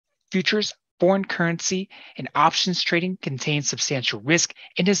Futures, foreign currency, and options trading contains substantial risk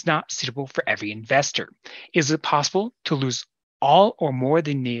and is not suitable for every investor. Is it possible to lose all or more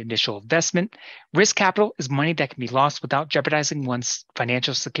than the initial investment? Risk capital is money that can be lost without jeopardizing one's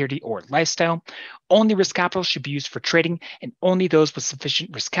financial security or lifestyle. Only risk capital should be used for trading, and only those with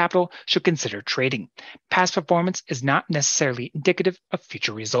sufficient risk capital should consider trading. Past performance is not necessarily indicative of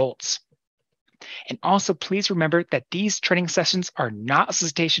future results. And also, please remember that these training sessions are not a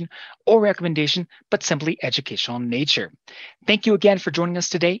solicitation or recommendation, but simply educational in nature. Thank you again for joining us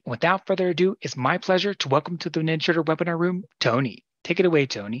today. Without further ado, it's my pleasure to welcome to the Ninja Trader webinar room, Tony. Take it away,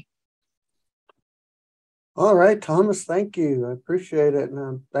 Tony. All right, Thomas, thank you. I appreciate it.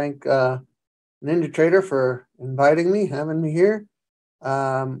 And thank Ninja Trader for inviting me, having me here.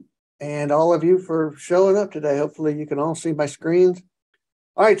 And all of you for showing up today. Hopefully you can all see my screens.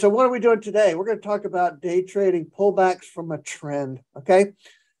 All right, so what are we doing today? We're going to talk about day trading pullbacks from a trend, okay?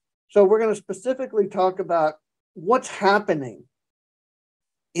 So we're going to specifically talk about what's happening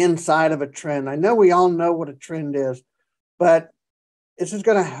inside of a trend. I know we all know what a trend is, but this is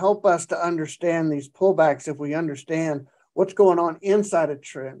going to help us to understand these pullbacks if we understand what's going on inside a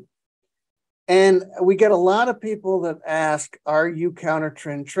trend. And we get a lot of people that ask, are you counter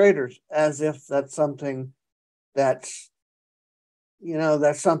trend traders? As if that's something that's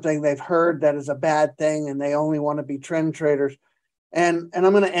something they've heard that is a bad thing and they only want to be trend traders. And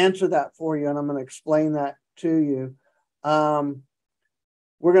I'm going to answer that for you, and I'm going to explain that to you.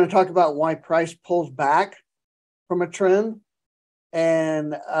 We're going to talk about why price pulls back from a trend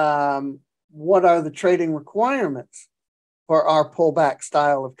and what are the trading requirements for our pullback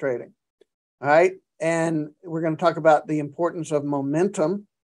style of trading. All right. And we're going to talk about the importance of momentum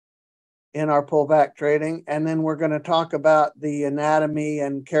in our pullback trading. And then we're going to talk about the anatomy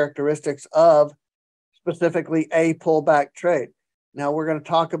and characteristics of specifically a pullback trade. Now we're going to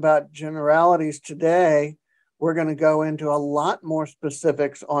talk about generalities today. We're going to go into a lot more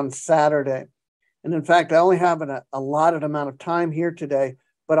specifics on Saturday. And in fact, I only have an allotted amount of time here today,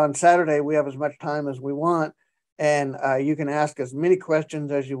 but on Saturday, we have as much time as we want. And you can ask as many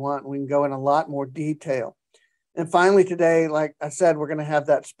questions as you want. We can go in a lot more detail. And finally today, like I said, we're going to have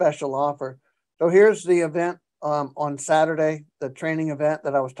that special offer. So here's the event on Saturday, the training event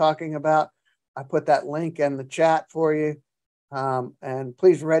that I was talking about. I put that link in the chat for you. And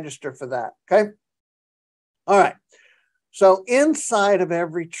please register for that, okay? All right. So inside of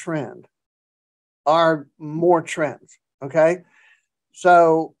every trend are more trends, okay?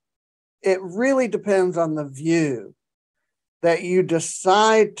 So it really depends on the view that you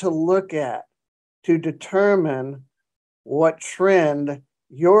decide to look at to determine what trend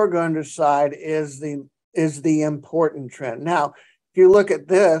you're going to decide is the important trend. Now, if you look at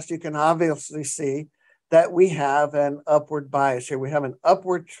this, you can obviously see that we have an upward bias here. We have an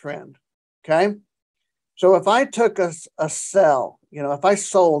upward trend, okay? So if I took a sell, if I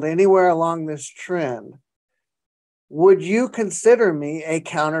sold anywhere along this trend, would you consider me a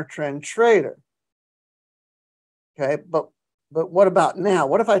counter trend trader? Okay, but what about now?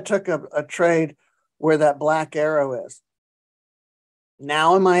 What if I took a trade where that black arrow is?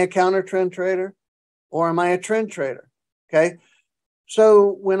 Now am I a counter trend trader or am I a trend trader? Okay,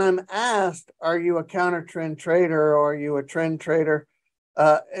 so when I'm asked, are you a counter trend trader or are you a trend trader?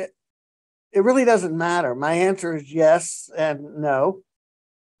 It really doesn't matter. My answer is yes and no,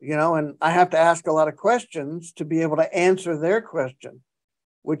 and I have to ask a lot of questions to be able to answer their question,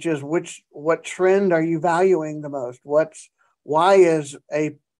 which is what trend are you valuing the most? Why is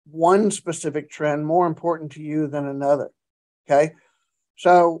one specific trend more important to you than another? Okay.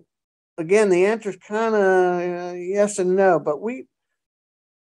 So again, the answer is kind of yes and no, but we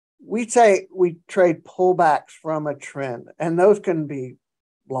say we trade pullbacks from a trend, and those can be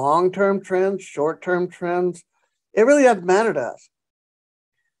long-term trends, short-term trends. It really doesn't matter to us.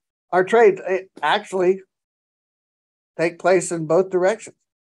 Our trades actually take place in both directions.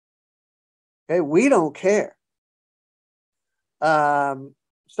 Okay, we don't care.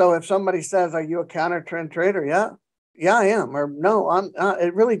 So if somebody says, "Are you a counter trend trader?" Yeah, I am. Or no, I'm not.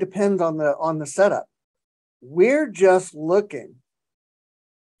 It really depends on the setup. We're just looking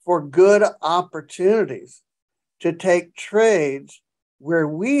for good opportunities to take trades where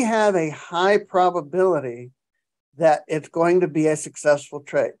we have a high probability that it's going to be a successful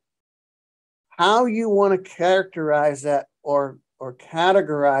trade. How you want to characterize that or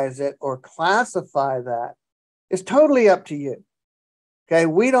categorize it or classify that is totally up to you. Okay,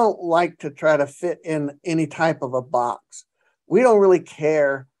 we don't like to try to fit in any type of a box. We don't really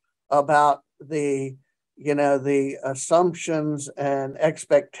care about the assumptions and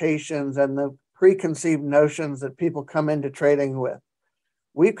expectations and the preconceived notions that people come into trading with.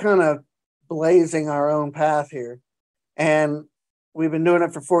 we've kind of blazing our own path here. And we've been doing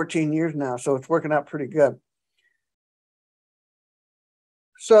it for 14 years now, so it's working out pretty good.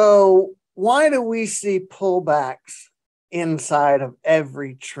 So why do we see pullbacks inside of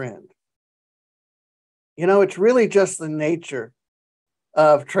every trend? You know, it's really just the nature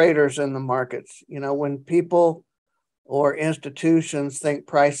of traders in the markets. You know, when people or institutions think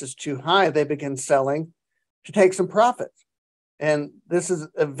price is too high, they begin selling to take some profits. And this is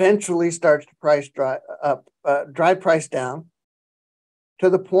eventually starts to drive price down to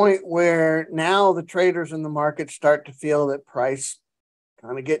the point where now the traders in the market start to feel that price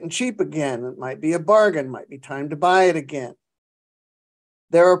kind of getting cheap again. It might be a bargain, might be time to buy it again.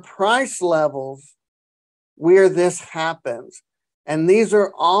 There are price levels where this happens, and these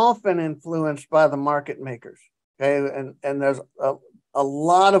are often influenced by the market makers. Okay, and there's a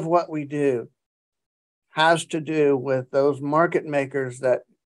lot of what we do has to do with those market makers that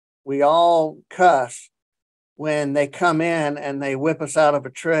we all cuss when they come in and they whip us out of a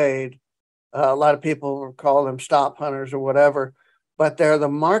trade. A lot of people call them stop hunters or whatever, but they're the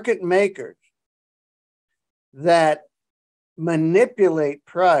market makers that manipulate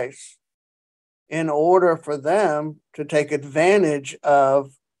price in order for them to take advantage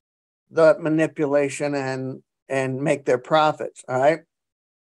of the manipulation and make their profits. All right.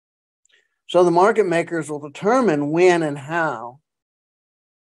 So the market makers will determine when and how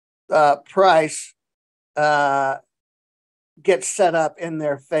price gets set up in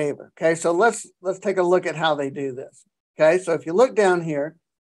their favor. Okay, so let's take a look at how they do this. Okay, so if you look down here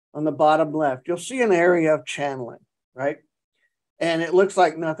on the bottom left, you'll see an area of channeling, right? And it looks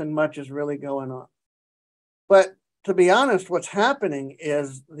like nothing much is really going on. But to be honest, what's happening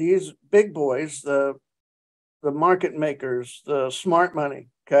is these big boys, the market makers, the smart money,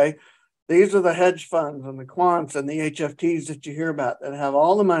 okay? These are the hedge funds and the quants and the HFTs that you hear about that have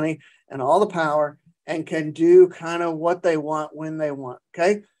all the money and all the power and can do kind of what they want when they want,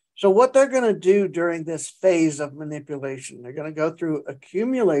 okay? So what they're going to do during this phase of manipulation, they're going to go through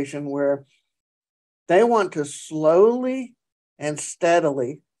accumulation where they want to slowly and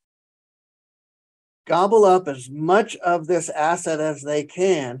steadily gobble up as much of this asset as they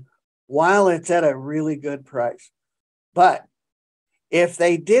can while it's at a really good price. But if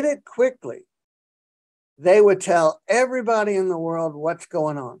they did it quickly, they would tell everybody in the world what's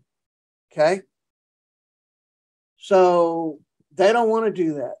going on, okay? So they don't want to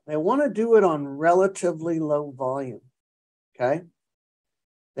do that. They want to do it on relatively low volume, okay?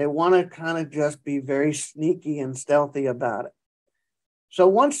 They want to kind of just be very sneaky and stealthy about it. So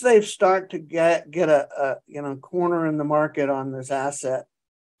once they start to get a corner in the market on this asset,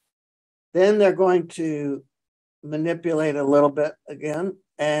 then they're going to manipulate a little bit again,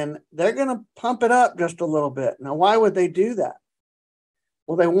 and they're going to pump it up just a little bit. Now, why would they do that?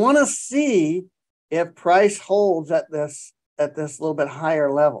 Well, they want to see if price holds at this little bit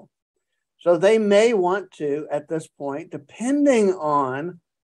higher level. So they may want to, at this point, depending on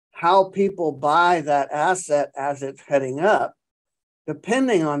how people buy that asset as it's heading up,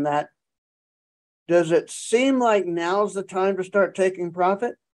 depending on that, does it seem like now's the time to start taking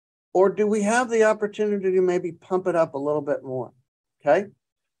profit? Or do we have the opportunity to maybe pump it up a little bit more? Okay.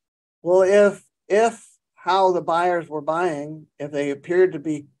 Well, if how the buyers were buying, if they appeared to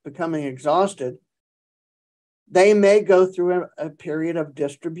be becoming exhausted, they may go through a period of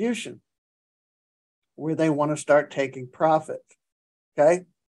distribution where they want to start taking profit. Okay.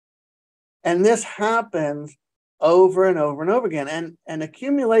 And this happens over and over and over again. And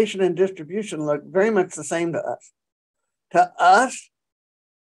accumulation and distribution look very much the same to us. To us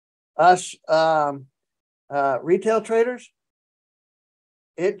retail traders,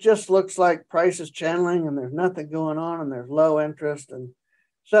 it just looks like price is channeling and there's nothing going on and there's low interest.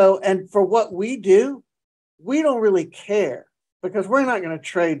 And for what we do, we don't really care because we're not going to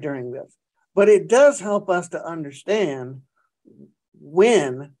trade during this. But it does help us to understand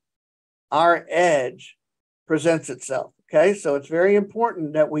when our edge presents itself. Okay, so it's very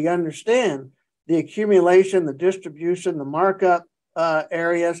important that we understand the accumulation, the distribution, the markup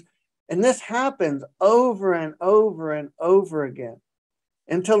areas. And this happens over and over and over again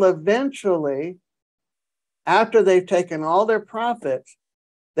until eventually, after they've taken all their profits,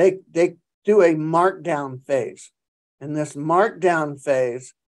 they do a markdown phase. In this markdown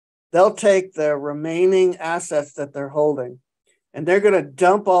phase, they'll take the remaining assets that they're holding and they're going to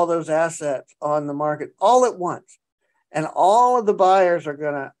dump all those assets on the market all at once. And all of the buyers are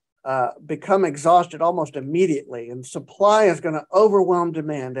going to become exhausted almost immediately, and supply is going to overwhelm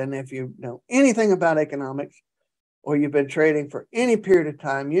demand. And if you know anything about economics or you've been trading for any period of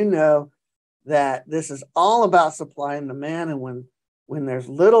time, you know that this is all about supply and demand. And When there's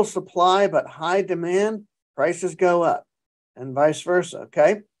little supply but high demand, prices go up, and vice versa,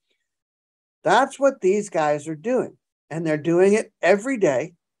 okay? That's what these guys are doing, and they're doing it every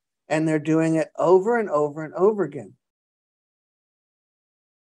day, and they're doing it over and over and over again.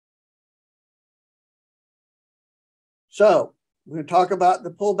 So we're going to talk about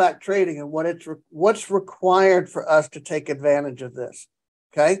the pullback trading and what's required for us to take advantage of this.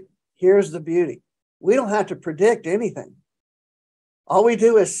 Okay, here's the beauty. We don't have to predict anything. All we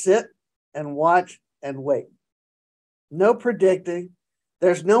do is sit and watch and wait. No predicting.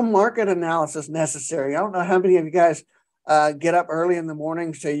 There's no market analysis necessary. I don't know how many of you guys get up early in the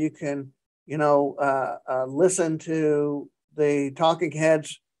morning so you can, listen to the talking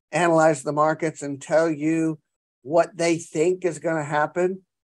heads analyze the markets and tell you what they think is going to happen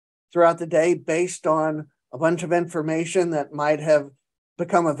throughout the day based on a bunch of information that might have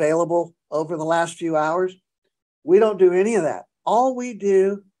become available over the last few hours. We don't do any of that. All we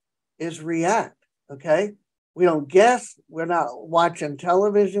do is react, okay? We don't guess. We're not watching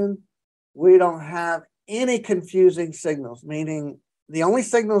television. We don't have any confusing signals, meaning the only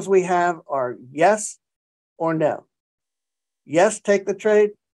signals we have are yes or no. Yes, take the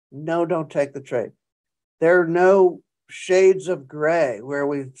trade. No, don't take the trade. There are no shades of gray where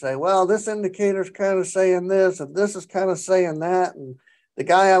we say, well, this indicator's kind of saying this, and this is kind of saying that. And the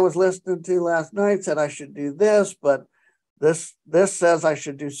guy I was listening to last night said I should do this, but this says I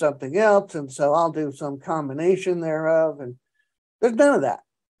should do something else. And so I'll do some combination thereof. And there's none of that.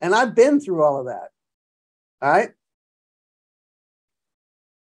 And I've been through all of that. All right.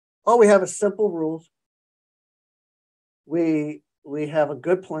 All we have is simple rules. We have a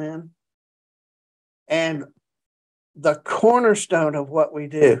good plan. And the cornerstone of what we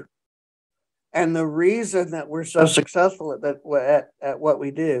do, and the reason that we're so successful at what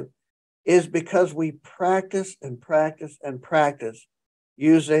we do, is because we practice and practice and practice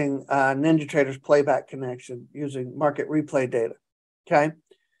using NinjaTrader's playback connection, using market replay data. Okay,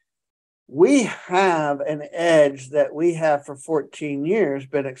 we have an edge that we have for 14 years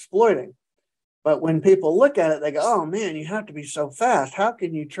been exploiting. But when people look at it, they go, "Oh man, you have to be so fast. How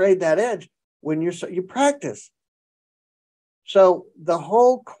can you trade that edge?" When you practice. So the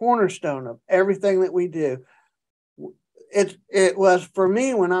whole cornerstone of everything that we do, it was for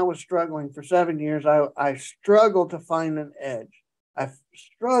me when I was struggling for 7 years, I struggled to find an edge. I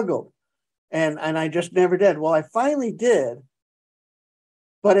struggled and I just never did. Well, I finally did,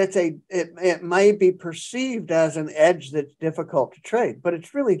 but it may be perceived as an edge that's difficult to trade, but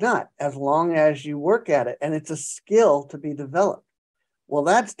it's really not, as long as you work at it, and it's a skill to be developed. Well,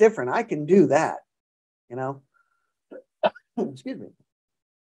 that's different. I can do that, excuse me.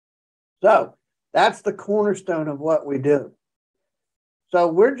 So that's the cornerstone of what we do. So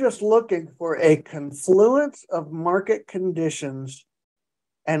we're just looking for a confluence of market conditions.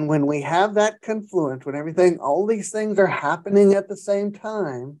 And when we have that confluence, when all these things are happening at the same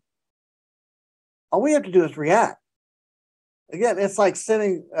time, all we have to do is react. Again, it's like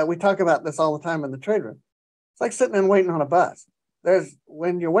sitting, we talk about this all the time in the trade room. It's like sitting and waiting on a bus.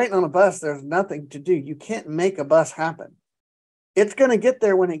 When you're waiting on a bus, there's nothing to do. You can't make a bus happen. It's going to get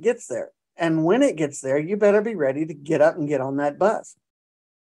there when it gets there. And when it gets there, you better be ready to get up and get on that bus.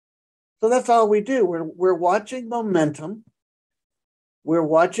 So that's all we do. We're watching momentum. We're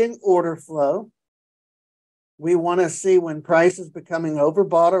watching order flow. We want to see when price is becoming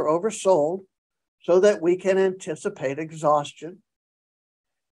overbought or oversold so that we can anticipate exhaustion.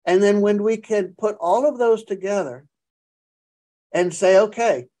 And then when we can put all of those together and say,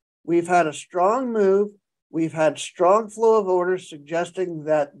 okay, we've had a strong move. We've had strong flow of orders suggesting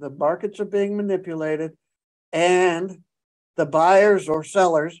that the markets are being manipulated and the buyers or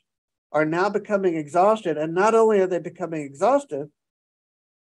sellers are now becoming exhausted. And not only are they becoming exhausted,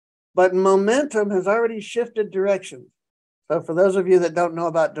 but momentum has already shifted directions. So for those of you that don't know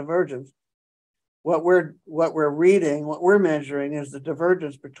about divergence, what we're reading, what we're measuring is the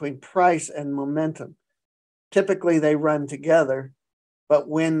divergence between price and momentum. Typically they run together, but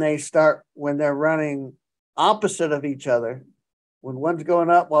when they're running opposite of each other, when one's going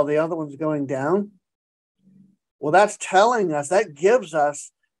up while the other one's going down, well, that's telling us,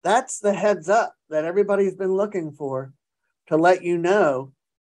 that's the heads up that everybody's been looking for to let you know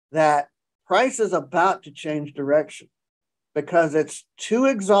that price is about to change direction because it's too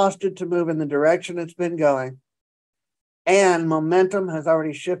exhausted to move in the direction it's been going, and momentum has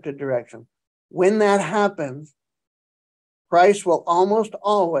already shifted direction. When that happens, price will almost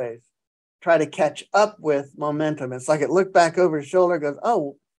always try to catch up with momentum. It's like it looked back over his shoulder and goes,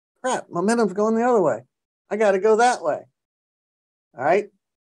 oh, crap, momentum's going the other way. I got to go that way. All right.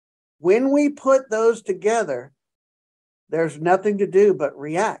 When we put those together, there's nothing to do but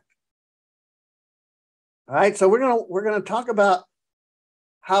react. All right, so we're gonna talk about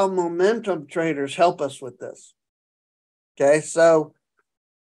how momentum traders help us with this. Okay, so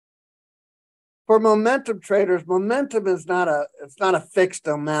for momentum traders, momentum is not a fixed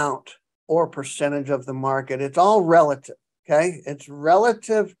amount or percentage of the market. It's all relative. Okay, it's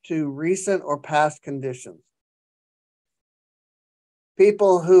relative to recent or past conditions.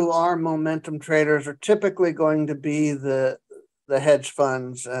 People who are momentum traders are typically going to be the hedge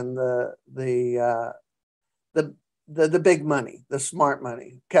funds and the big money, the smart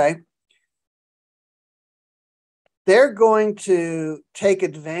money. Okay, they're going to take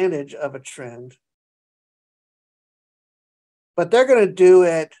advantage of a trend, but they're going to do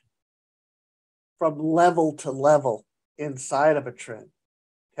it from level to level inside of a trend.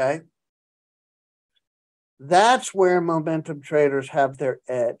 Okay, that's where momentum traders have their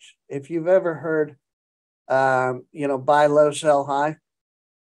edge. If you've ever heard, buy low, sell high,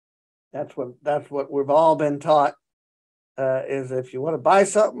 that's what we've all been taught. Is if you want to buy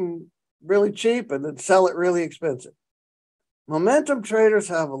something really cheap and then sell it really expensive. Momentum traders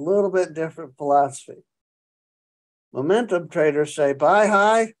have a little bit different philosophy. Momentum traders say buy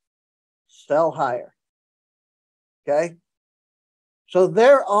high, sell higher. Okay, so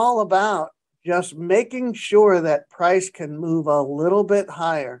they're all about just making sure that price can move a little bit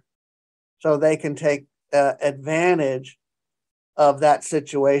higher so they can take advantage of that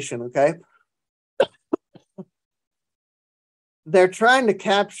situation, okay? They're trying to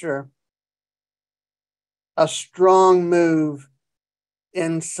capture a strong move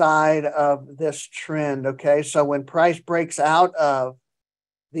inside of this trend, okay? So when price breaks out of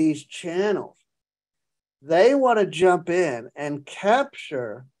these channels, they want to jump in and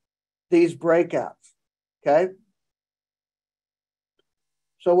capture these breakouts, okay?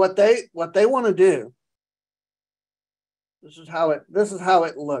 So what they want to do, this is how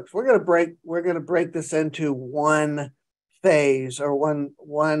it looks. We're going to break this into one phase or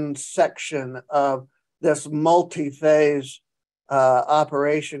one section of this multi-phase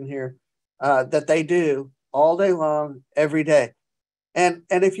operation here that they do all day long, every day. And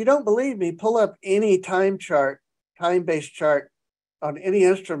if you don't believe me, pull up any time-based chart on any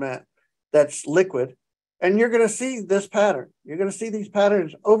instrument that's liquid, and you're going to see this pattern. You're going to see these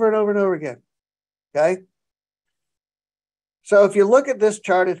patterns over and over and over again, okay? So if you look at this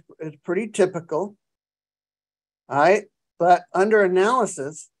chart, it's pretty typical, all right? But under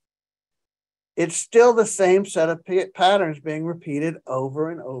analysis, it's still the same set of patterns being repeated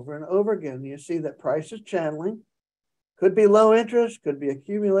over and over and over again. You see that price is channeling. Could be low interest, could be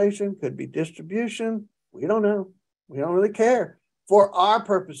accumulation, could be distribution. We don't know. We don't really care. For our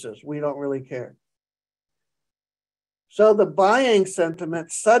purposes, we don't really care. So the buying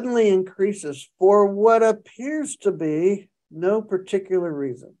sentiment suddenly increases for what appears to be no particular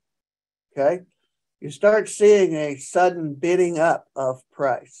reason, okay? You start seeing a sudden bidding up of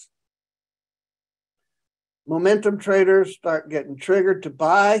price. Momentum traders start getting triggered to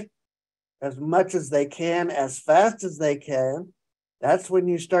buy as much as they can, as fast as they can. That's when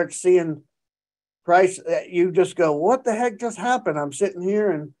you start seeing price. You just go, what the heck just happened? I'm sitting here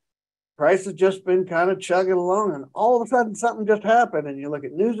and price has just been kind of chugging along, and all of a sudden something just happened, and you look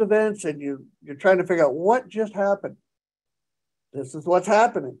at news events and you're trying to figure out what just happened. This is what's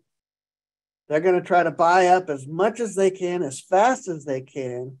happening. They're going to try to buy up as much as they can, as fast as they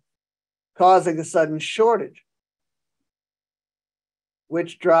can, causing a sudden shortage,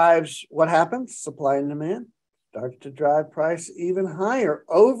 which drives what happens? Supply and demand starts to drive price even higher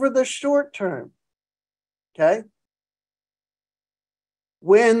over the short term, okay?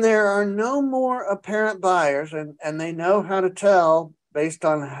 When there are no more apparent buyers, and they know how to tell based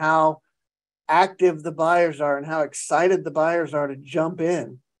on how active the buyers are and how excited the buyers are to jump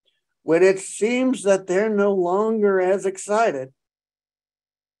in, when it seems that they're no longer as excited,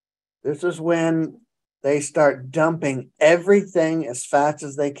 this is when they start dumping everything as fast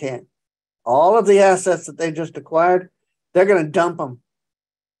as they can. All of the assets that they just acquired, they're going to dump them.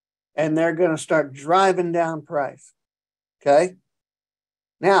 And they're going to start driving down price. Okay?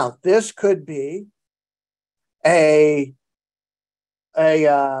 Now, this could be a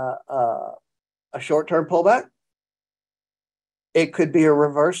short-term pullback. It could be a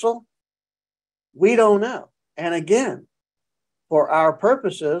reversal. We don't know. And again, for our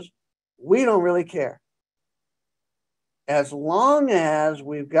purposes, we don't really care. As long as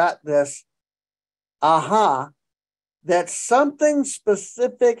we've got this aha, that something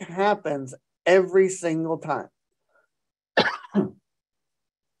specific happens every single time.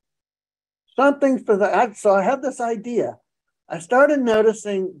 Something for that. So I have this idea. I started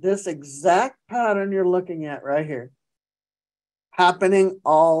noticing this exact pattern you're looking at right here. happening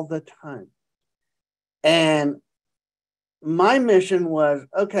all the time. And my mission was,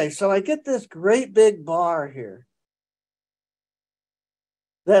 okay, so I get this great big bar here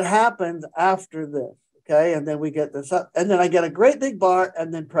that happens after this, okay? And then we get this up, and then I get a great big bar,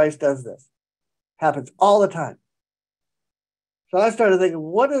 and then price does this. Happens all the time. So I started thinking,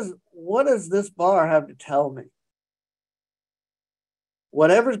 what does this bar have to tell me?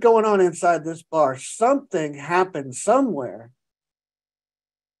 Whatever's going on inside this bar, something happened somewhere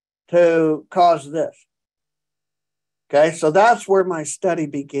to cause this. Okay, so that's where my study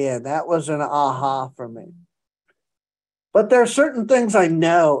began. That was an aha for me. But there are certain things I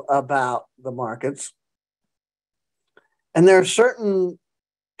know about the markets, and there are certain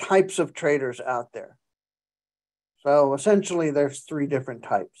types of traders out there. So essentially, there's 3 different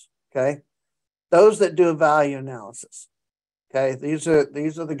types. Okay, those that do value analysis. Okay, these are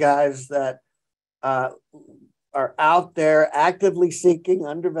the guys that are out there actively seeking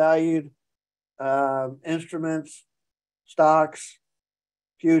undervalued instruments, stocks,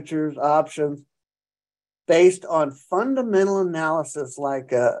 futures, options, based on fundamental analysis like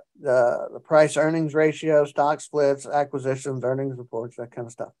the price earnings ratio, stock splits, acquisitions, earnings reports, that kind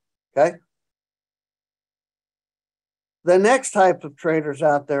of stuff. Okay. The next type of traders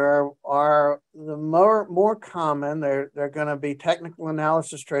out there are the more common. They're going to be technical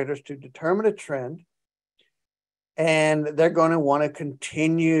analysis traders to determine a trend, and they're going to want to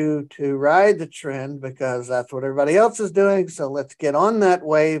continue to ride the trend because that's what everybody else is doing. So let's get on that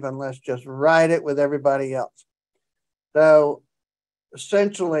wave and let's just ride it with everybody else. So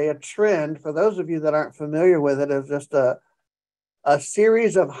essentially, a trend, for those of you that aren't familiar with it, is just a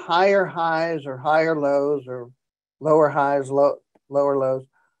series of higher highs or higher lows, or lower highs, lower lows.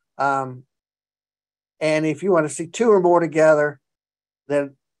 And if you want to see 2 or more together,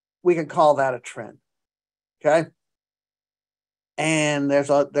 then we can call that a trend. Okay. And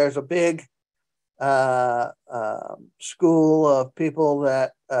there's a big school of people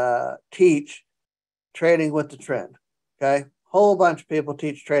that teach trading with the trend. Okay. Whole bunch of people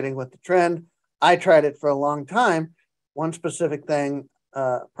teach trading with the trend. I tried it for a long time. One specific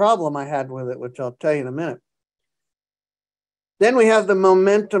problem I had with it, which I'll tell you in a minute. Then we have the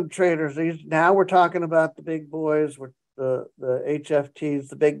momentum traders. Now we're talking about the big boys, the HFTs,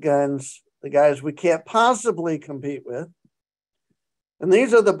 the big guns, the guys we can't possibly compete with. And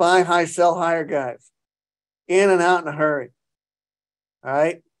these are the buy high, sell higher guys, in and out in a hurry. All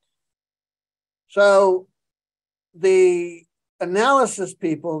right. So the analysis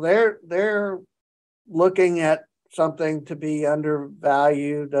people, they're looking at something to be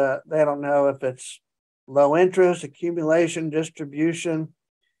undervalued. They don't know if it's low interest, accumulation, distribution.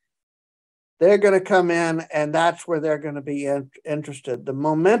 They're going to come in, and that's where they're going to be interested. The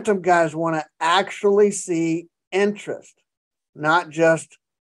momentum guys want to actually see interest, not just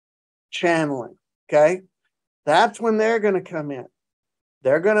channeling. Okay. That's when they're going to come in.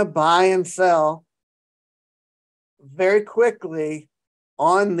 They're going to buy and sell very quickly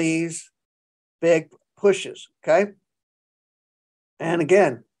on these big pushes. Okay. And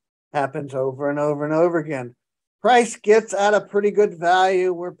again, happens over and over and over again. Price gets at a pretty good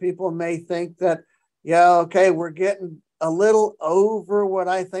value where people may think that, yeah, okay, we're getting a little over what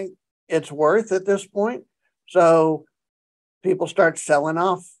I think it's worth at this point. So people start selling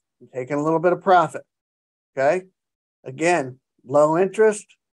off and taking a little bit of profit. Okay. Again, low interest.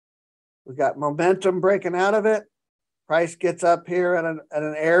 We've got momentum breaking out of it. Price gets up here at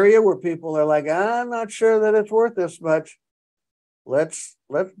an area where people are like, I'm not sure that it's worth this much. Let's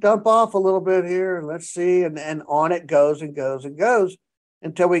dump off a little bit here and let's see. And on it goes and goes and goes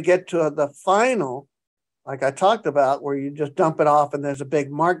until we get to the final, like I talked about, where you just dump it off and there's a big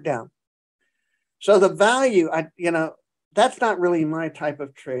markdown. So the value, that's not really my type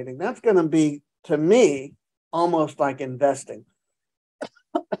of trading. That's going to be, to me, almost like investing.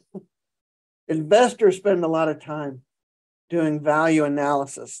 Investors spend a lot of time doing value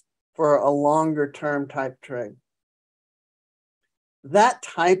analysis for a longer term type trade. That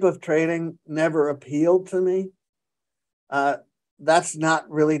type of trading never appealed to me. That's not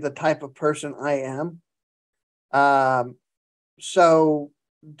really the type of person I am. So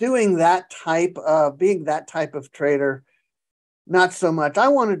being that type of trader, not so much. I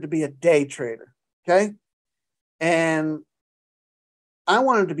wanted to be a day trader, okay? And I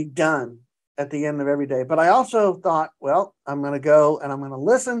wanted to be done at the end of every day. But I also thought, well, I'm going to go and I'm going to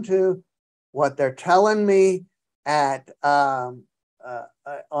listen to what they're telling me at on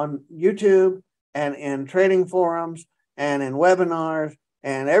YouTube and in trading forums and in webinars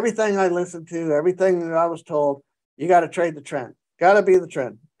and everything I listened to, everything that I was told. You got to trade the trend. Got to be the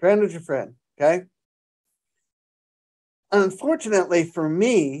trend. Trend is your friend. Okay. unfortunately for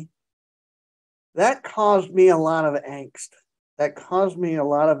me, that caused me a lot of angst. That caused me a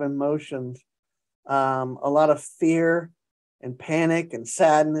lot of emotions, a lot of fear and panic and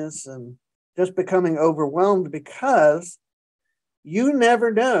sadness and just becoming overwhelmed, because you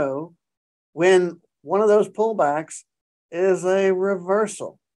never know when one of those pullbacks is a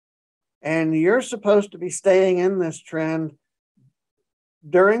reversal. And you're supposed to be staying in this trend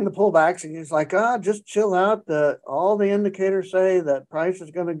during the pullbacks, and it's like, just chill out. All the indicators say that price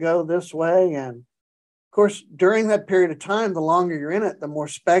is going to go this way. And of course, during that period of time, the longer you're in it, the more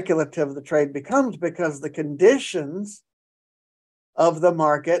speculative the trade becomes, because the conditions of the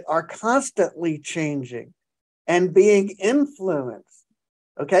market are constantly changing and being influenced.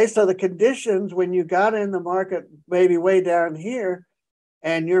 Okay, so the conditions when you got in the market, maybe way down here,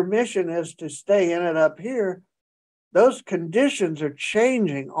 and your mission is to stay in it up here, those conditions are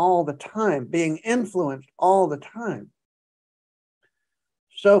changing all the time, being influenced all the time.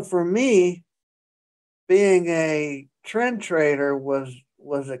 So for me, being a trend trader was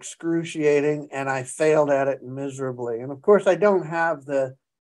excruciating, and I failed at it miserably. And of course, I don't have the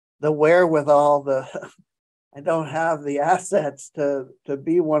wherewithal, I don't have the assets to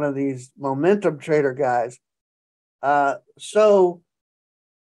be one of these momentum trader guys. So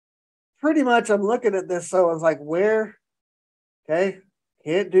pretty much I'm looking at this. So I was like,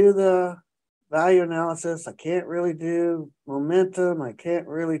 can't do the value analysis. I can't really do momentum. I can't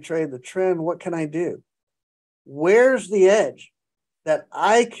really trade the trend. What can I do? Where's the edge that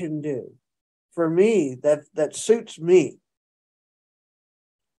I can do for me that suits me?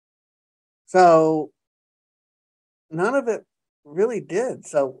 So none of it really did.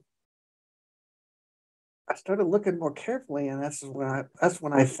 So I started looking more carefully, and that's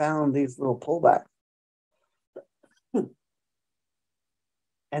when I found these little pullbacks.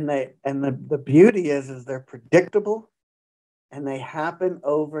 And the beauty is they're predictable, and they happen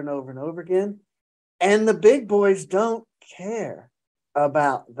over and over and over again. And the big boys don't care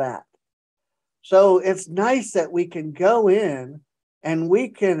about that. So it's nice that we can go in and we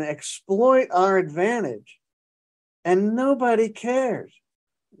can exploit our advantage, and nobody cares.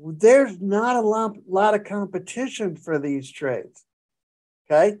 There's not a lot of competition for these trades.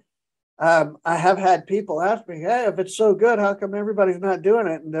 Okay. I have had people ask me, hey, if it's so good, how come everybody's not doing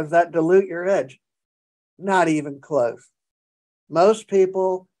it? And does that dilute your edge? Not even close. Most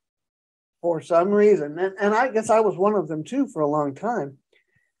people, for some reason, and I guess I was one of them too for a long time,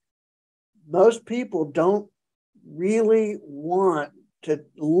 most people don't really want to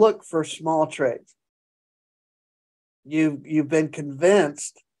look for small trades. You've been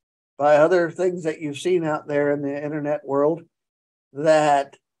convinced by other things that you've seen out there in the internet world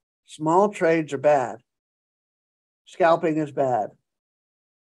that small trades are bad. Scalping is bad.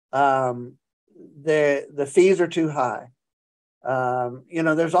 The fees are too high.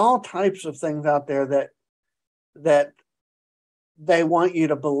 There's all types of things out there that they want you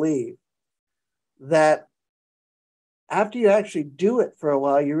to believe, that after you actually do it for a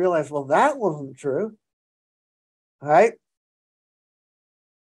while, you realize, well, that wasn't true. All right.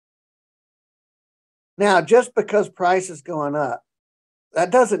 Now, just because price is going up, that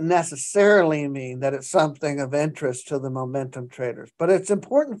doesn't necessarily mean that it's something of interest to the momentum traders, but it's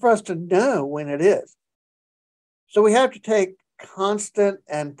important for us to know when it is. So we have to take constant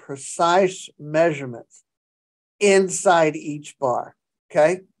and precise measurements inside each bar.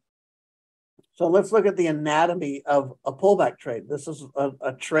 Okay. So let's look at the anatomy of a pullback trade. This is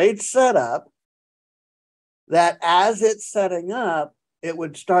a trade setup that, as it's setting up, it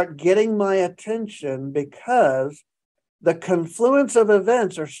would start getting my attention because the confluence of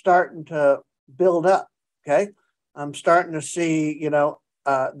events are starting to build up. Okay. I'm starting to see,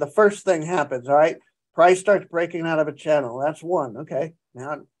 the first thing happens. All right. Price starts breaking out of a channel. That's one. Okay.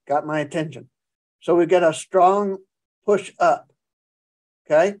 Now it got my attention. So we get a strong push up.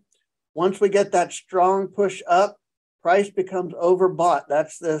 Okay. Once we get that strong push up, price becomes overbought.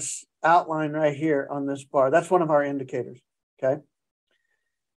 That's this outline right here on this bar. That's one of our indicators. Okay.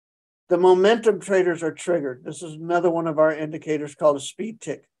 The momentum traders are triggered. This is another one of our indicators called a speed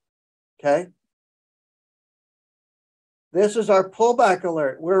tick. Okay. This is our pullback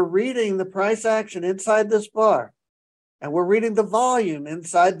alert. We're reading the price action inside this bar, and we're reading the volume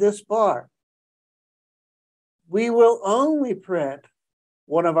inside this bar. We will only print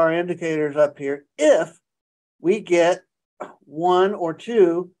one of our indicators up here if we get one or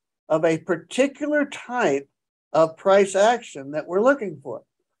two of a particular type of price action that we're looking for.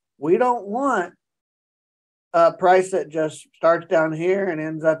 We don't want a price that just starts down here and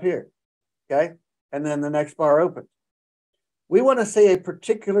ends up here, okay? And then the next bar opens. We want to see a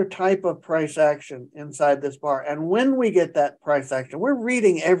particular type of price action inside this bar. And when we get that price action, we're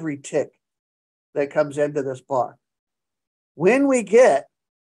reading every tick that comes into this bar. When we get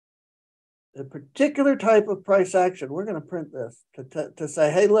a particular type of price action, we're going to print this to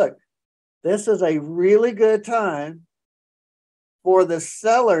say, hey, look, this is a really good time for the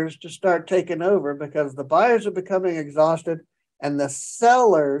sellers to start taking over because the buyers are becoming exhausted and the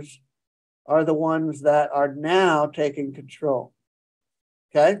sellers are the ones that are now taking control.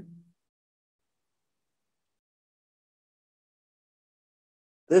 Okay?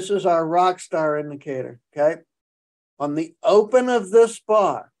 This is our rock star indicator. Okay? On the open of this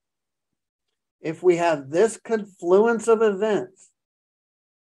bar, if we have this confluence of events,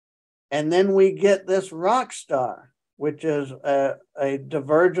 and then we get this rock star, which is a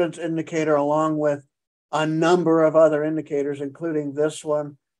divergence indicator along with a number of other indicators, including this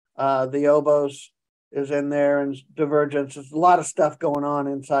one, the obos is in there, and divergence. There's a lot of stuff going on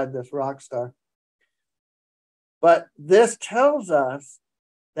inside this rock star. But this tells us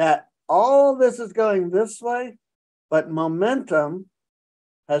that all this is going this way, but momentum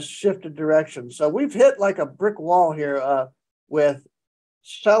has shifted direction. So we've hit like a brick wall here with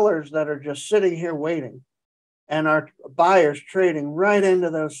sellers that are just sitting here waiting, and our buyers trading right into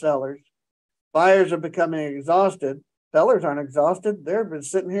those sellers. Buyers are becoming exhausted. Sellers aren't exhausted. They've been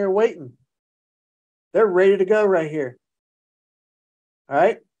sitting here waiting. They're ready to go right here. All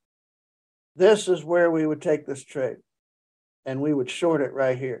right. This is where we would take this trade, and we would short it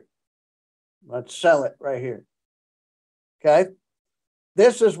right here. Let's sell it right here. Okay.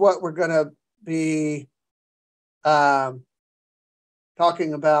 This is what we're going to be talking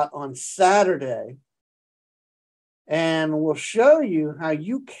about on Saturday. And we'll show you how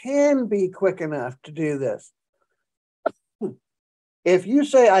you can be quick enough to do this. If you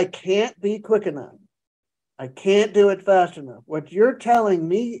say, I can't be quick enough, I can't do it fast enough, what you're telling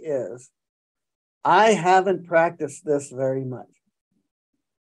me is, I haven't practiced this very much.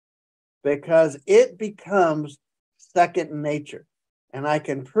 Because it becomes second nature. And I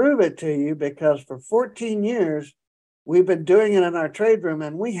can prove it to you because for 14 years, we've been doing it in our trade room,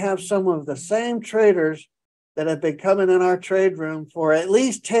 and we have some of the same traders that have been coming in our trade room for at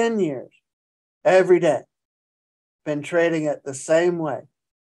least 10 years, every day. Been trading it the same way.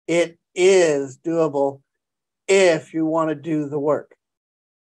 It is doable if you want to do the work.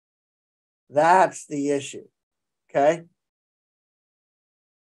 That's the issue, okay?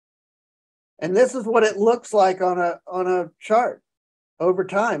 And this is what it looks like on a chart over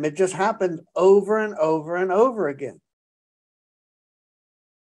time. It just happens over and over and over again.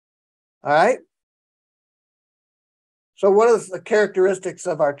 All right? So what are the characteristics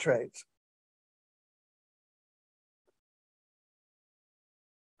of our trades?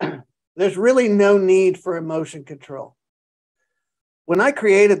 There's really no need for emotion control. When I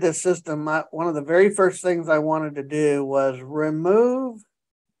created this system, one of the very first things I wanted to do was remove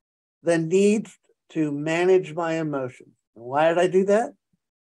the need to manage my emotions. And why did I do that?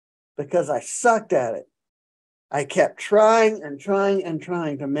 Because I sucked at it. I kept trying and trying and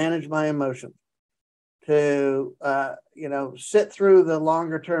trying to manage my emotions, to sit through the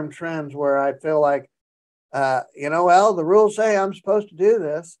longer term trends where I feel like, well, the rules say I'm supposed to do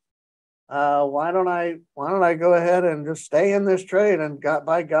this. Why don't I go ahead and just stay in this trade? And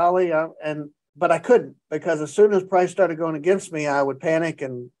by golly, but I couldn't, because as soon as price started going against me, I would panic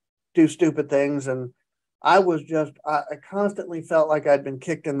and do stupid things. And I constantly felt like I'd been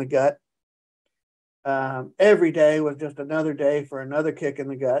kicked in the gut. Every day was just another day for another kick in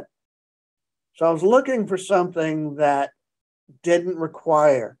the gut. So I was looking for something that didn't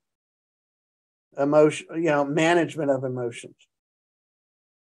require emotion, management of emotions.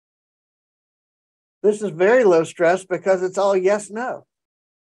 This is very low stress because it's all yes, no.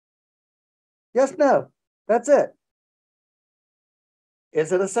 Yes, no. That's it.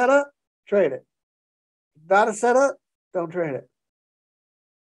 Is it a setup? Trade it. Not a setup? Don't trade it.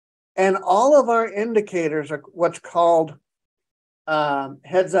 And all of our indicators are what's called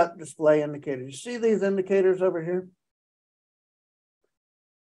heads up display indicators. You see these indicators over here?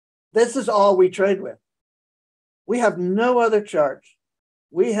 This is all we trade with. We have no other charts.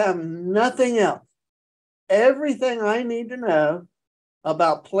 We have nothing else. Everything I need to know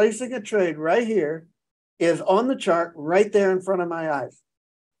about placing a trade right here is on the chart right there in front of my eyes.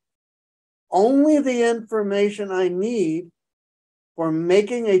 Only the information I need for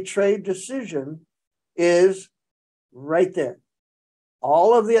making a trade decision is right there.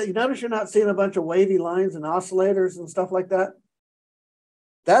 All of you notice you're not seeing a bunch of wavy lines and oscillators and stuff like that?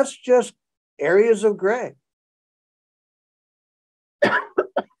 That's just areas of gray.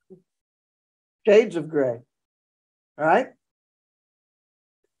 Shades of gray. All right?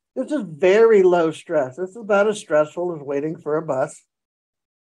 This is very low stress. This is about as stressful as waiting for a bus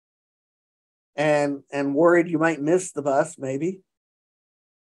and worried you might miss the bus, maybe.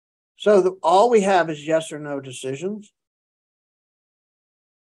 So all we have is yes or no decisions.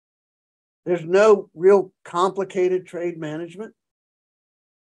 There's no real complicated trade management.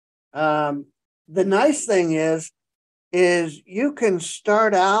 The nice thing is you can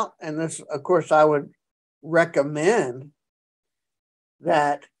start out, and this, of course, I would recommend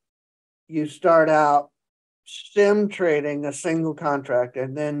that you start out sim trading a single contract,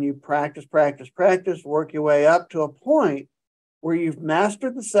 and then you practice, work your way up to a point where you've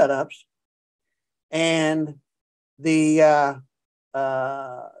mastered the setups, and the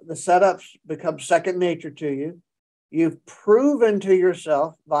setups become second nature to you. You've proven to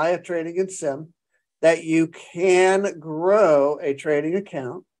yourself via trading in sim that you can grow a trading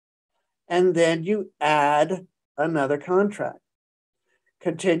account, and then you add another contract.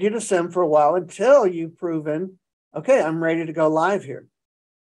 Continue to sim for a while until you've proven, okay, I'm ready to go live here.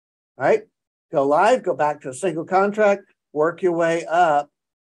 All right, go live, go back to a single contract, work your way up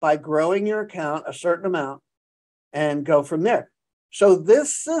by growing your account a certain amount, and go from there. So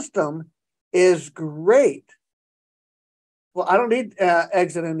this system is great. Well, I don't need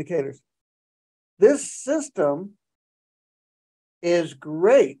exit indicators. This system is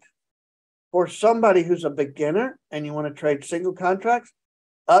great for somebody who's a beginner and you want to trade single contracts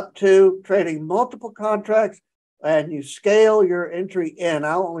up to trading multiple contracts, and you scale your entry in.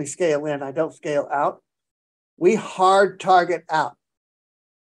 I'll only scale in, I don't scale out. We hard target out.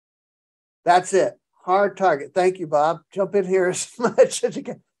 That's it. Hard target. Thank you, Bob. Jump in here as much as you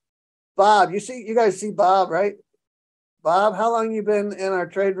can. Bob, you guys see Bob, right? Bob, how long you been in our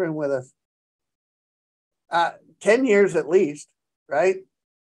trade room with us? 10 years at least, right?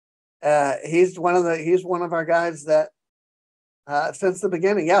 He's one of our guys that since the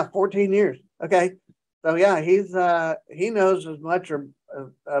beginning. Yeah, 14 years. Okay. So yeah, he knows as much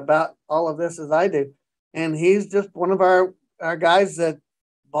about all of this as I do. And he's just one of our guys that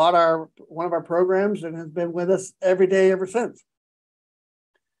bought one of our programs and has been with us every day ever since.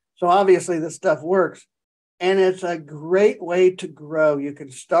 So obviously this stuff works, and it's a great way to grow. You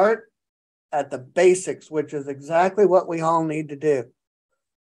can start at the basics, which is exactly what we all need to do.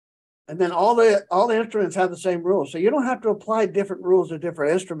 And then all the instruments have the same rules. So you don't have to apply different rules to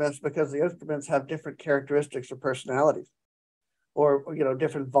different instruments, because the instruments have different characteristics or personalities, or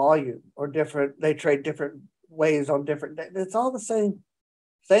different volume, or they trade different ways on different days. It's all the same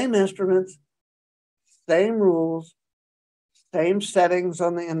instruments, same rules, same settings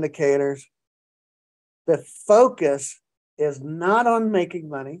on the indicators. The focus is not on making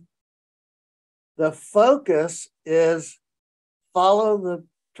money. The focus is follow the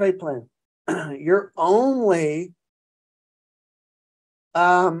trade plan. You're only,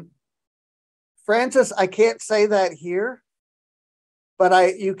 Francis, I can't say that here,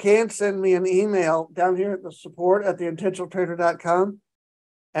 but you can send me an email down here at the support at theintentionaltrader.com,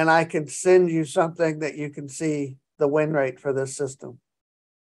 and I can send you something that you can see the win rate for this system.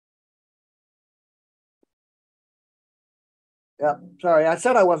 Yeah, sorry, I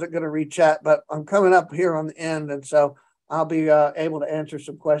said I wasn't going to read chat, but I'm coming up here on the end, and so I'll be able to answer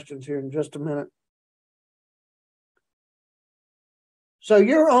some questions here in just a minute. So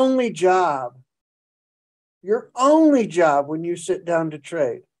your only job when you sit down to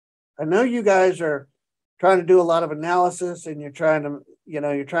trade, I know you guys are trying to do a lot of analysis, and you're trying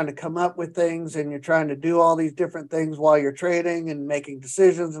to come up with things, and you're trying to do all these different things while you're trading and making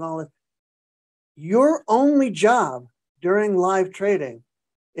decisions and all that. Your only job during live trading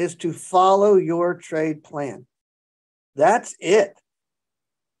is to follow your trade plan. That's it.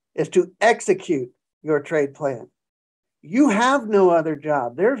 Is to execute your trade plan. You have no other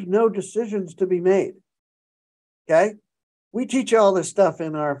job. There's no decisions to be made. Okay? We teach you all this stuff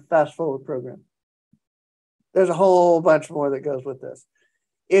in our fast forward program. There's a whole bunch more that goes with this.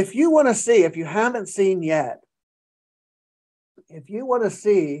 If you want to see, if you haven't seen yet, if you want to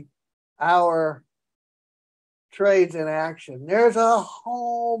see our trades in action, there's a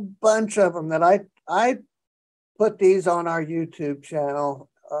whole bunch of them that I put these on our YouTube channel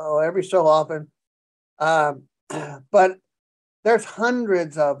every so often, but there's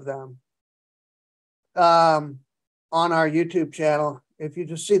hundreds of them on our YouTube channel. If you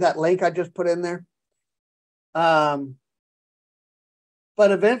just see that link I just put in there, but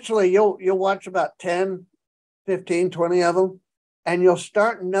eventually you'll watch about 10, 15, 20 of them, and you'll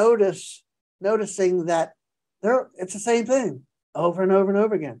start noticing that it's the same thing over and over and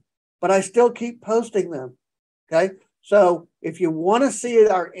over again, but I still keep posting them. Okay. So if you want to see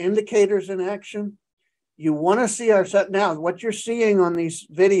our indicators in action, you want to see our set. Now, what you're seeing on these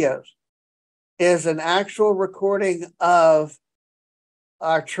videos is an actual recording of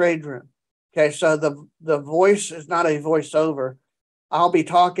our trade room. Okay, so the voice is not a voiceover. I'll be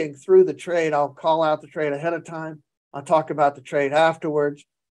talking through the trade. I'll call out the trade ahead of time. I'll talk about the trade afterwards.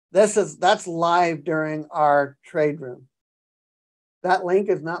 That's live during our trade room. That link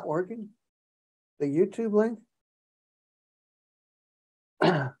is not working. The YouTube link.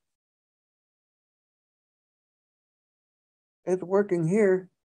 It's working here.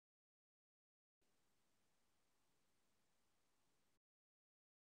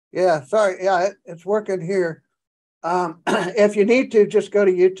 Yeah, sorry. Yeah, it's working here. If you need to, just go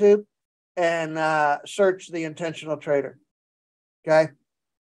to YouTube and search the Intentional Trader. Okay.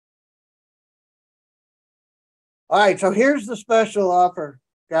 All right. So here's the special offer,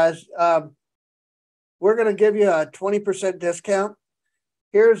 guys. We're going to give you a 20% discount.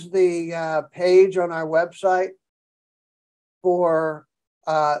 Here's the page on our website for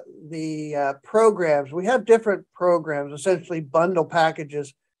the programs. We have different programs, essentially bundle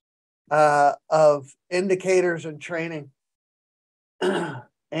packages of indicators and training.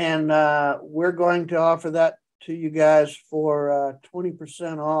 And we're going to offer that to you guys for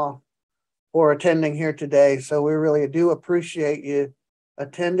 20% off for attending here today. So we really do appreciate you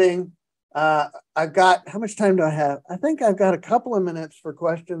attending. I've got, how much time do I have? I think I've got a couple of minutes for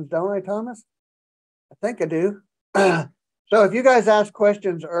questions, don't I, Thomas? I think I do. So if you guys asked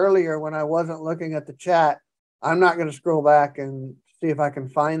questions earlier when I wasn't looking at the chat, I'm not going to scroll back and see if I can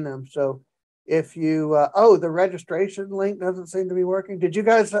find them. So if you, oh, the registration link doesn't seem to be working. Did you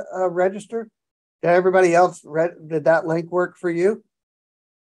guys register? Did everybody else, did that link work for you?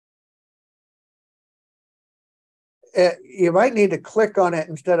 You might need to click on it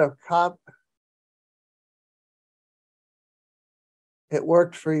instead of copy. It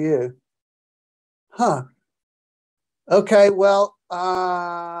worked for you. Huh. Okay, well,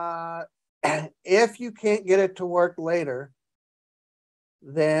 if you can't get it to work later,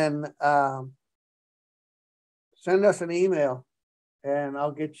 then send us an email and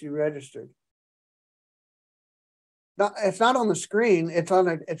I'll get you registered. No, it's not on the screen. It's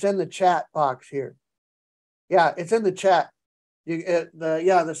in the chat box here. Yeah, it's in the chat.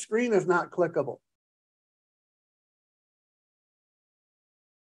 The screen is not clickable.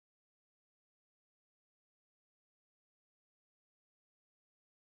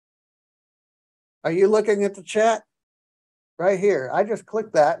 Are you looking at the chat? Right here. I just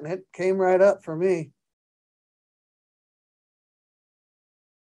clicked that and it came right up for me.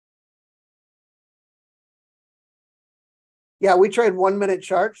 Yeah, we trade 1 minute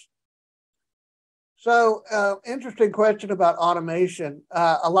charts. So interesting question about automation.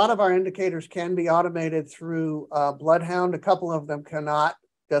 A lot of our indicators can be automated through Bloodhound. A couple of them cannot.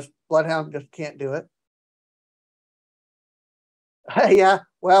 Bloodhound just can't do it. Yeah,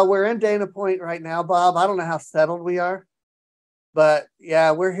 well, we're in Dana Point right now, Bob. I don't know how settled we are, but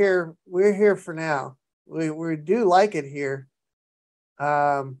yeah, we're here. We're here for now. We do like it here,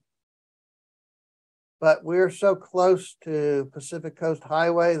 but we're so close to Pacific Coast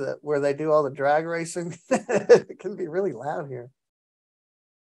Highway that where they do all the drag racing, it can be really loud here.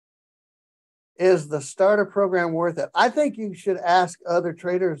 Is the starter program worth it? I think you should ask other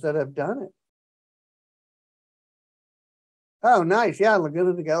traders that have done it. Oh, nice. Yeah,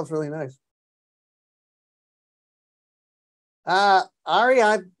 Laguna de Gal's really nice.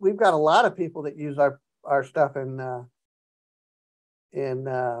 Ari, we've got a lot of people that use our stuff in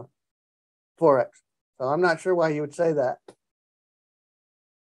Forex. So I'm not sure why you would say that.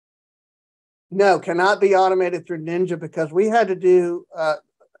 No, cannot be automated through Ninja because we had to do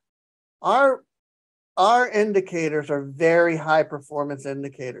our indicators are very high performance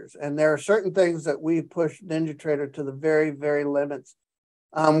indicators, and there are certain things that we push NinjaTrader to the very, very limits.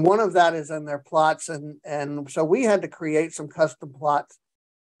 One of that is in their plots, and so we had to create some custom plots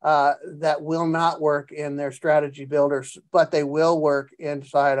that will not work in their strategy builders, but they will work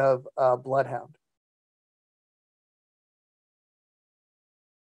inside of Bloodhound.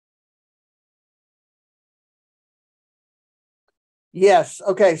 Yes.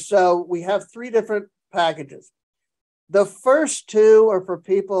 Okay. So we have 3 different packages. The first 2 are for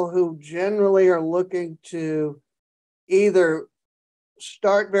people who generally are looking to either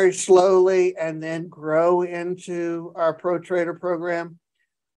start very slowly and then grow into our Pro Trader program,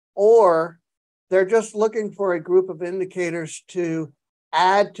 or they're just looking for a group of indicators to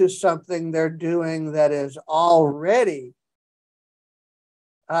add to something they're doing that is already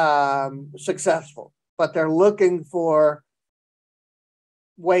successful, but they're looking for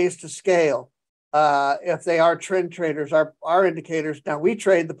ways to scale. If they are trend traders, our indicators, now we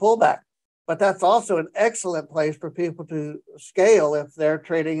trade the pullback. but that's also an excellent place for people to scale if they're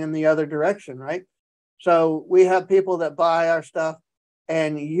trading in the other direction, right? So we have people that buy our stuff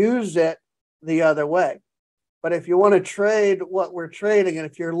and use it the other way. But if you want to trade what we're trading, and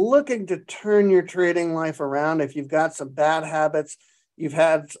if you're looking to turn your trading life around, if you've got some bad habits, you've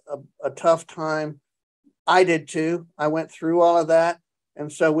had a tough time, I did too. I went through all of that.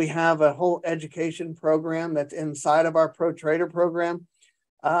 And so we have a whole education program that's inside of our Pro Trader program.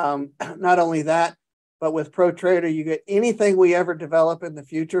 Not only that, but with Pro Trader, you get anything we ever develop in the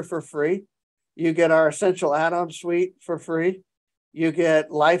future for free. You get our essential add-on suite for free. You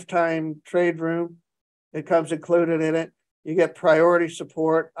get lifetime trade room. It comes included in it. You get priority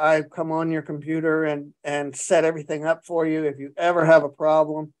support. I come on your computer and set everything up for you. If you ever have a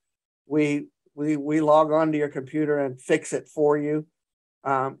problem, we log on to your computer and fix it for you.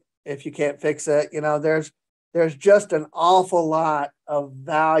 If you can't fix it, there's just an awful lot of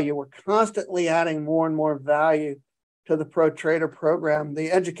value. We're constantly adding more and more value to the Pro Trader program.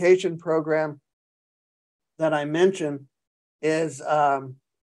 The education program that I mentioned is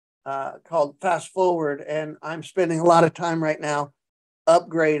called Fast Forward, and I'm spending a lot of time right now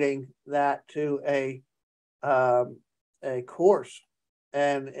upgrading that to a course,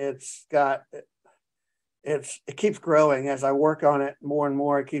 and it keeps growing as I work on it more and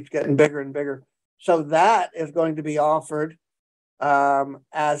more. It keeps getting bigger and bigger. So that is going to be offered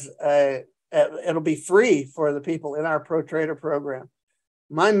it'll be free for the people in our Pro Trader program.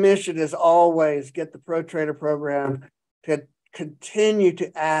 My mission is always get the Pro Trader program to continue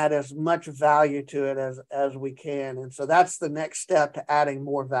to add as much value to it as we can. And so that's the next step to adding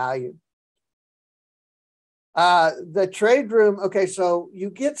more value. The trade room, okay, so you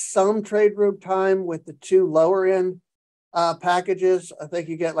get some trade room time with the two lower end packages. I think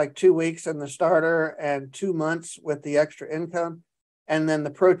you get like 2 weeks in the starter and 2 months with the extra income. And then the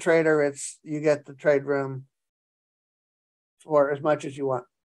Pro Trader, you get the trade room for as much as you want.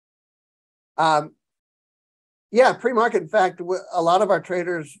 Yeah, pre-market. In fact, a lot of our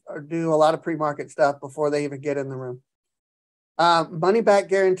traders do a lot of pre-market stuff before they even get in the room. Money back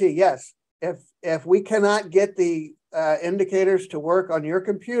guarantee. Yes, if we cannot get the indicators to work on your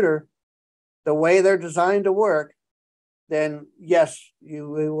computer the way they're designed to work, then yes,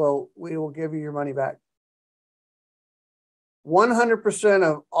 we will give you your money back. 100%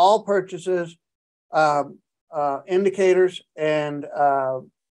 of all purchases, indicators, and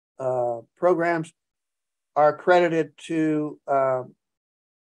programs are credited to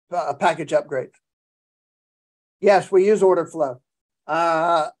package upgrades. Yes, we use order flow.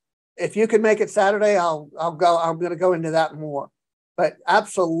 If you can make it Saturday, I'll go. I'm going to go into that more. But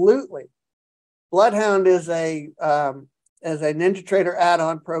absolutely, Bloodhound is a Ninja Trader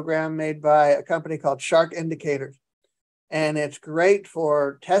add-on program made by a company called Shark Indicators, and it's great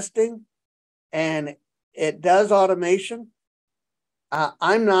for testing, and it does automation.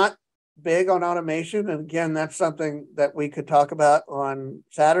 I'm not big on automation, and again, that's something that we could talk about on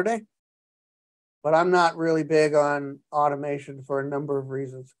Saturday, but I'm not really big on automation for a number of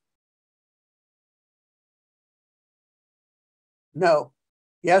reasons. No.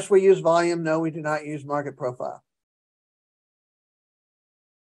 Yes, we use volume. No, we do not use market profile.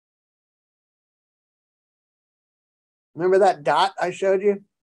 Remember that dot I showed you?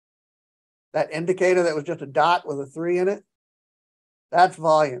 That indicator that was just a dot with a 3 in it? That's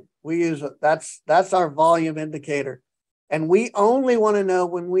volume. We use that's our volume indicator. And we only want to know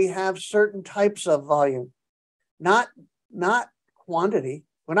when we have certain types of volume, not quantity.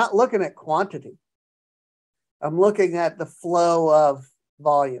 We're not looking at quantity. I'm looking at the flow of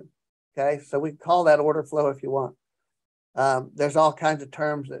volume. Okay, so we call that order flow if you want. There's all kinds of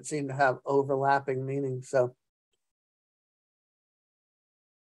terms that seem to have overlapping meanings. So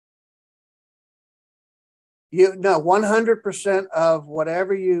you know, 100% of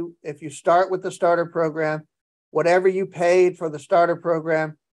whatever if you start with the starter program, whatever you paid for the starter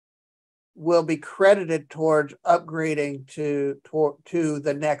program will be credited towards upgrading to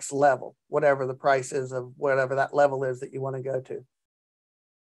the next level, whatever the price is of whatever that level is that you want to go to.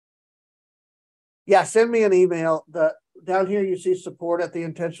 Yeah, send me an email. Down here you see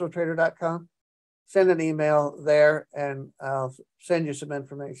support@theintentionaltrader.com. Send an email there and I'll send you some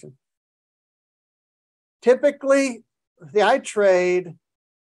information. Typically, I trade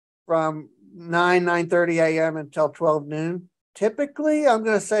from 9:30 a.m. until 12 noon. Typically, I'm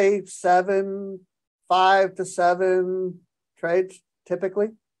going to say 5 to 7 trades, typically.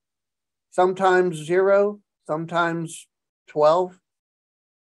 Sometimes 0, sometimes 12.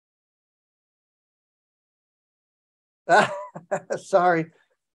 Sorry.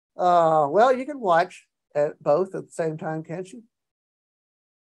 Well, you can watch at both at the same time, can't you?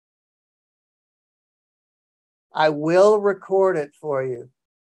 I will record it for you,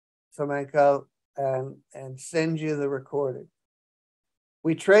 Semenko, and send you the recording.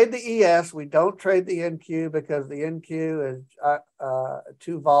 We trade the ES. We don't trade the NQ because the NQ is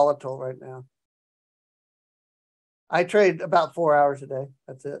too volatile right now. I trade about 4 hours a day.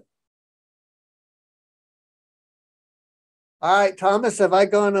 That's it. All right, Thomas, have I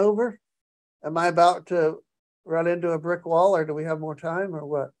gone over? Am I about to run into a brick wall, or do we have more time, or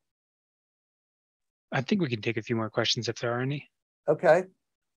what? I think we can take a few more questions if there are any. Okay.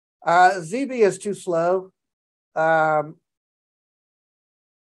 ZB is too slow. I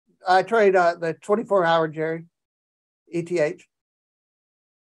trade the 24-hour Jerry, ETH.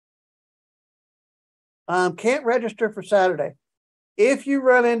 Can't register for Saturday. If you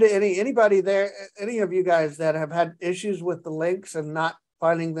run into anybody there, any of you guys that have had issues with the links and not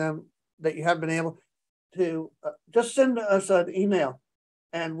finding them, that you have been able to, just send us an email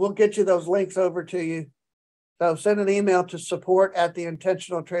and we'll get you those links over to you. So send an email to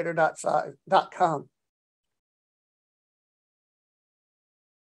support@theintentionaltrader.com.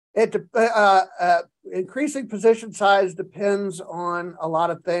 Increasing position size depends on a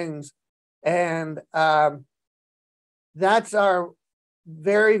lot of things. And that's our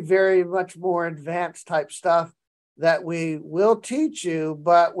very, very much more advanced type stuff that we will teach you,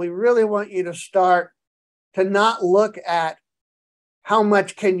 but we really want you to start to not look at how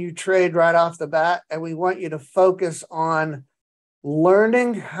much can you trade right off the bat. And we want you to focus on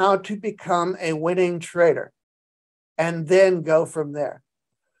learning how to become a winning trader and then go from there.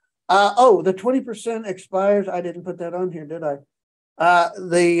 The 20% expires. I didn't put that on here, did I?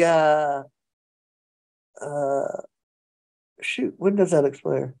 Shoot, when does that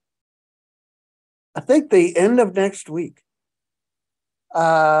expire? I think the end of next week.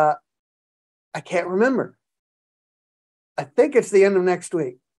 I can't remember. I think it's the end of next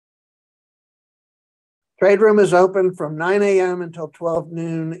week. Trade room is open from 9 a.m. until 12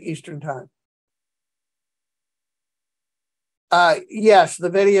 noon Eastern time. Yes, the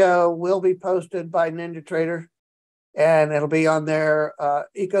video will be posted by Ninja Trader, and it'll be on their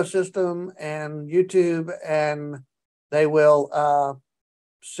ecosystem and YouTube, and they will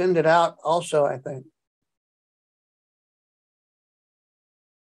send it out also, I think.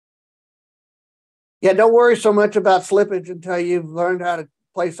 Yeah, don't worry so much about slippage until you've learned how to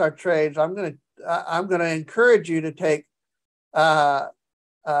place our trades. I'm gonna encourage you to take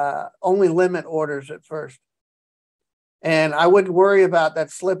only limit orders at first. And I wouldn't worry about that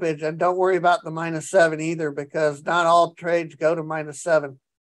slippage, and don't worry about the -7 either, because not all trades go to -7.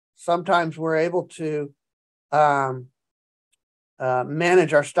 Sometimes we're able to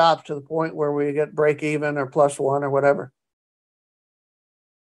manage our stops to the point where we get break even or +1 or whatever.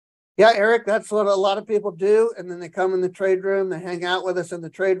 Yeah, Eric, that's what a lot of people do. And then they come in the trade room, they hang out with us in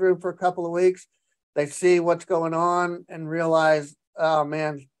the trade room for a couple of weeks. They see what's going on and realize, oh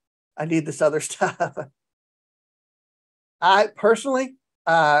man, I need this other stuff. I personally,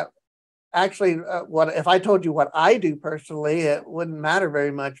 what if I told you what I do personally, it wouldn't matter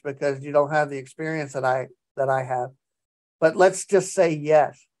very much because you don't have the experience that I have. But let's just say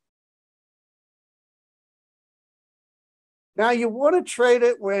yes. Now you want to trade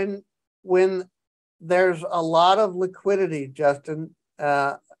it when there's a lot of liquidity, Justin.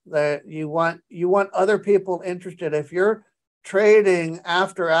 That you want other people interested. If you're trading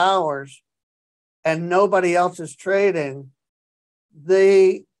after hours and nobody else is trading,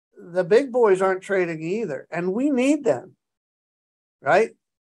 the big boys aren't trading either, and we need them, right?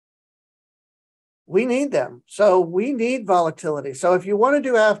 We need them. So we need volatility. So if you want to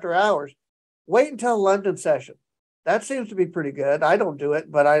do after hours, wait until London session. That seems to be pretty good. I don't do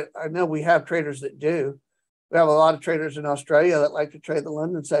it, but I know we have traders that do. We have a lot of traders in Australia that like to trade the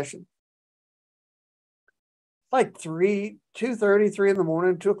London session. Like 2:30, 3 in the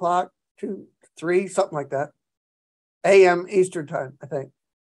morning, 2 o'clock, 2, 3, something like that. AM Eastern time, I think.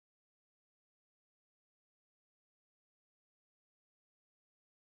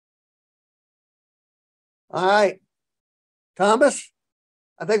 All right, Thomas,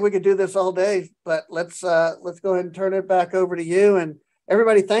 I think we could do this all day, but let's go ahead and turn it back over to you. And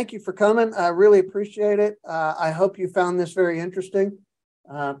everybody, thank you for coming. I really appreciate it. I hope you found this very interesting.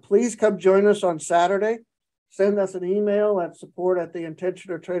 Please come join us on Saturday. Send us an email at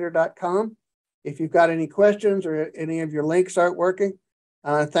support@theintentionaltrader.com. If you've got any questions or any of your links aren't working,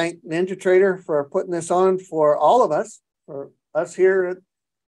 thank Ninja Trader for putting this on for all of us, for us here at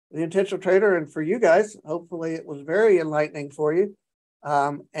The Intentional Trader, and for you guys. Hopefully it was very enlightening for you.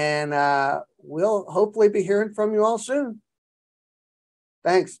 And we'll hopefully be hearing from you all soon.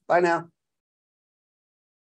 Thanks. Bye now.